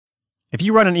If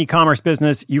you run an e-commerce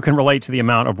business, you can relate to the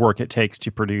amount of work it takes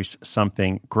to produce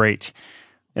something great.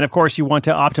 And of course, you want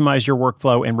to optimize your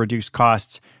workflow and reduce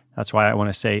costs. That's why I want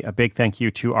to say a big thank you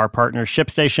to our partner,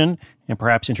 ShipStation, and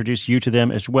perhaps introduce you to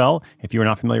them as well. If you're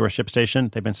not familiar with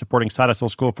ShipStation, they've been supporting Side Hustle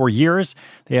School for years.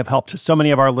 They have helped so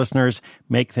many of our listeners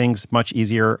make things much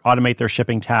easier, automate their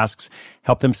shipping tasks,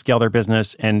 help them scale their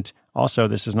business, and also,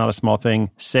 this is not a small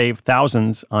thing, save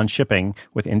thousands on shipping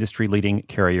with industry-leading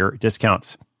carrier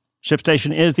discounts.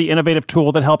 ShipStation is the innovative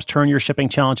tool that helps turn your shipping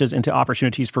challenges into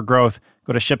opportunities for growth.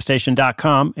 Go to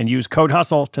ShipStation.com and use code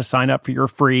HUSTLE to sign up for your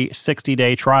free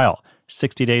 60-day trial.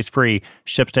 60 days free.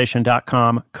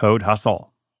 ShipStation.com, code HUSTLE.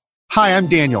 Hi, I'm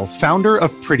Daniel, founder of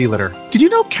Pretty Litter. Did you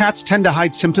know cats tend to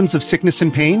hide symptoms of sickness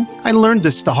and pain? I learned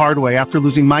this the hard way after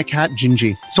losing my cat,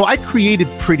 Gingy. So I created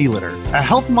Pretty Litter, a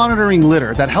health monitoring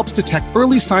litter that helps detect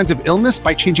early signs of illness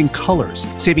by changing colors,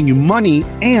 saving you money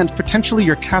and potentially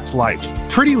your cat's life.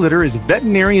 Pretty Litter is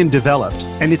veterinarian developed,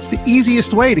 and it's the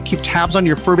easiest way to keep tabs on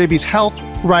your fur baby's health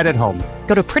right at home.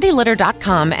 Go to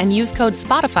prettylitter.com and use code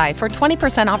SPOTIFY for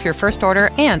 20% off your first order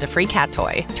and a free cat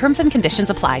toy. Terms and conditions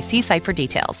apply. See site for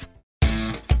details.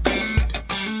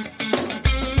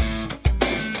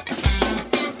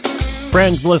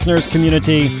 Friends, listeners,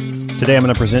 community, today I'm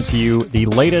going to present to you the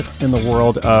latest in the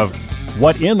world of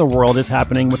what in the world is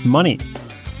happening with money.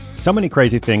 So many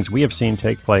crazy things we have seen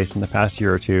take place in the past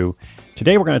year or two.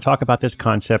 Today we're going to talk about this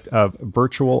concept of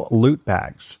virtual loot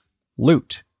bags.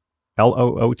 Loot,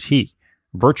 L-O-O-T,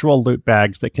 virtual loot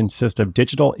bags that consist of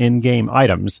digital in-game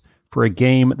items for a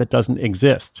game that doesn't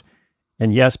exist.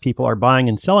 And yes, people are buying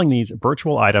and selling these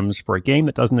virtual items for a game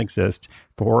that doesn't exist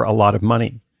for a lot of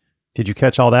money. Did you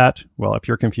catch all that? Well, if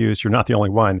you're confused, you're not the only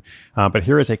one. But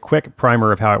here is a quick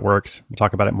primer of how it works. We'll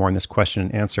talk about it more in this question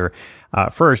and answer.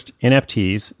 First,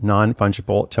 NFTs,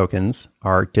 non-fungible tokens,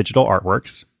 are digital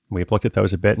artworks. We've looked at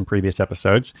those a bit in previous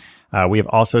episodes. We have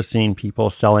also seen people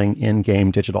selling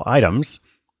in-game digital items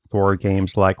for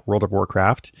games like World of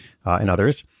Warcraft and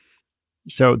others.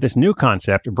 So this new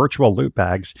concept, virtual loot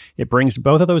bags, it brings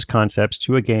both of those concepts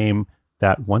to a game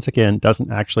that, once again, doesn't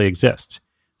actually exist.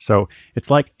 So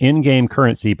it's like in-game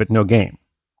currency, but no game.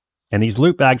 And these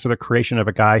loot bags are the creation of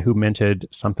a guy who minted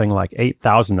something like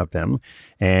 8,000 of them,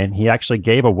 and he actually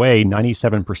gave away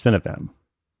 97% of them.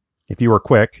 If you were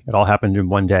quick, it all happened in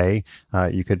one day.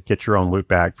 You could get your own loot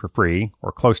bag for free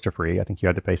or close to free. I think you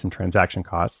had to pay some transaction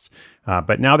costs.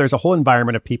 But now there's a whole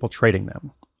environment of people trading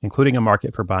them, including a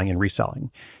market for buying and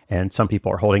reselling. And some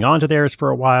people are holding on to theirs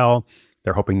for a while.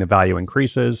 They're hoping the value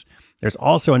increases. There's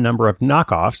also a number of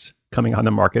knockoffs coming on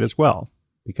the market as well,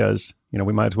 because,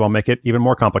 we might as well make it even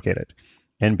more complicated.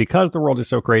 And because the world is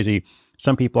so crazy,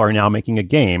 some people are now making a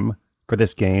game for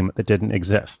this game that didn't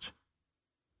exist.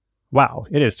 Wow,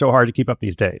 it is so hard to keep up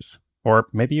these days. Or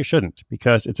maybe you shouldn't,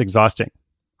 because it's exhausting.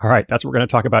 All right, that's what we're going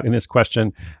to talk about in this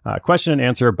question. Question and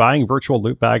answer, buying virtual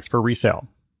loot bags for resale.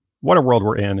 What a world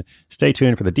we're in. Stay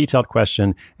tuned for the detailed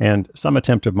question and some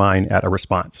attempt of mine at a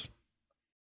response.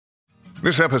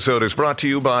 This episode is brought to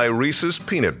you by Reese's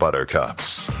Peanut Butter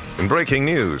Cups. In breaking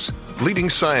news,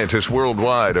 leading scientists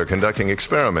worldwide are conducting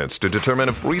experiments to determine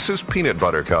if Reese's Peanut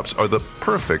Butter Cups are the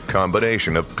perfect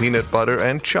combination of peanut butter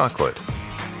and chocolate.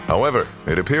 However,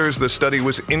 it appears the study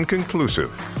was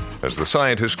inconclusive, as the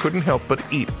scientists couldn't help but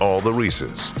eat all the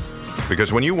Reese's.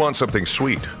 Because when you want something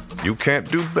sweet, you can't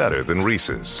do better than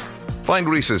Reese's. Find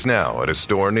Reese's now at a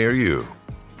store near you.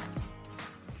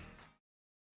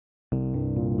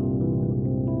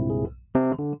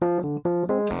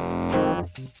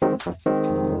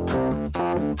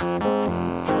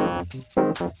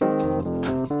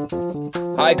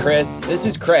 Hi Chris, this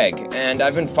is Craig, and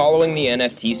I've been following the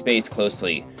NFT space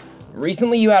closely.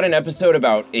 Recently you had an episode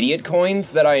about idiot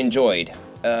coins that I enjoyed.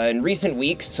 In recent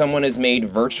weeks, someone has made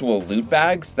virtual loot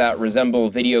bags that resemble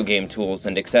video game tools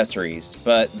and accessories,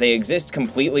 but they exist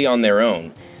completely on their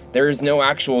own. There is no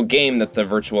actual game that the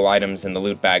virtual items in the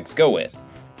loot bags go with.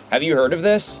 Have you heard of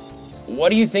this? What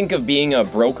do you think of being a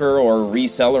broker or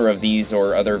reseller of these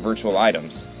or other virtual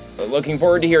items? Looking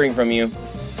forward to hearing from you.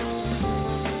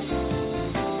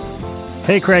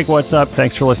 Hey Craig, what's up?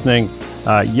 Thanks for listening.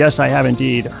 Yes, I have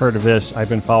indeed heard of this. I've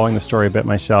been following the story a bit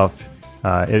myself.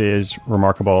 It is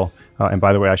remarkable. And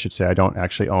by the way, I should say I don't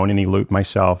actually own any loot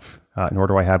myself, nor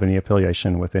do I have any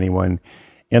affiliation with anyone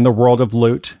in the world of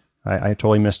loot. I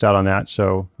totally missed out on that.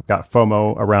 So I've got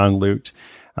FOMO around loot.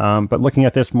 But looking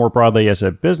at this more broadly as a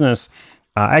business,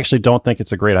 I actually don't think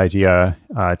it's a great idea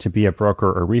to be a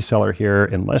broker or reseller here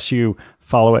unless you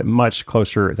follow it much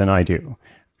closer than I do.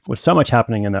 With so much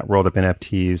happening in that world of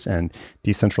NFTs and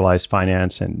decentralized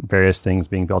finance and various things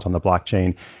being built on the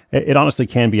blockchain, it honestly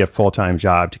can be a full-time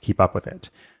job to keep up with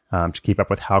it. to keep up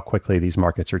with how quickly these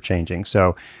markets are changing.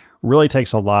 So really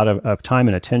takes a lot of time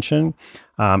and attention.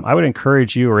 I would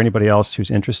encourage you or anybody else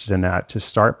who's interested in that to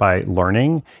start by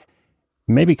learning.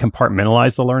 Maybe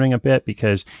compartmentalize the learning a bit,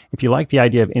 because if you like the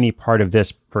idea of any part of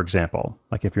this, for example,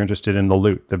 like if you're interested in the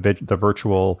loot, the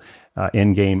virtual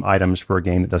in-game items for a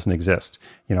game that doesn't exist,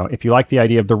 if you like the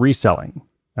idea of the reselling,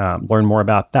 learn more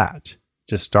about that.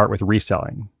 Just start with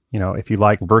reselling. If you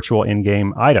like virtual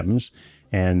in-game items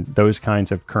and those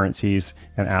kinds of currencies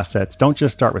and assets, don't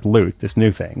just start with loot, this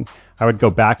new thing. I would go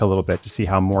back a little bit to see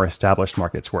how more established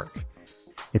markets work.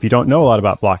 If you don't know a lot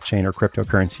about blockchain or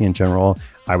cryptocurrency in general,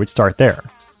 I would start there.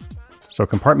 So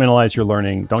compartmentalize your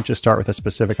learning. Don't just start with a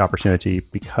specific opportunity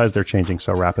because they're changing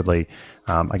so rapidly.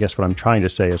 I guess what I'm trying to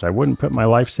say is I wouldn't put my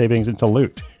life savings into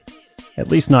loot, at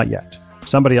least not yet.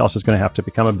 Somebody else is going to have to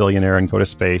become a billionaire and go to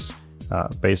space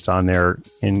based on their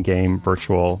in-game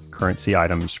virtual currency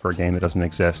items for a game that doesn't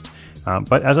exist.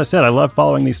 But as I said, I love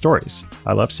following these stories.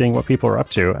 I love seeing what people are up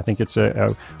to. I think it's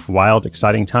a wild,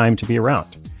 exciting time to be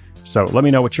around. So let me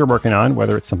know what you're working on,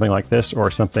 whether it's something like this or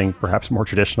something perhaps more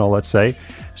traditional, let's say.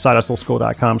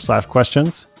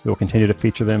 SideHustleSchool.com/questions. We will continue to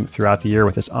feature them throughout the year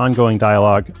with this ongoing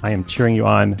dialogue. I am cheering you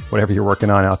on, whatever you're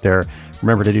working on out there.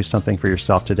 Remember to do something for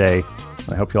yourself today.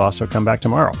 I hope you'll also come back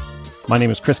tomorrow. My name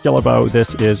is Chris Guillebeau.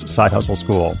 This is Side Hustle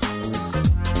School.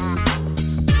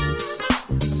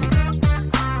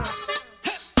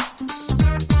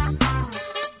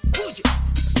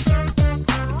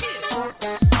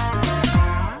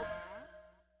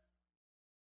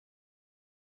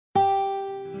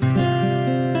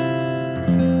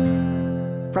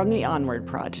 From the Onward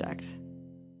Project.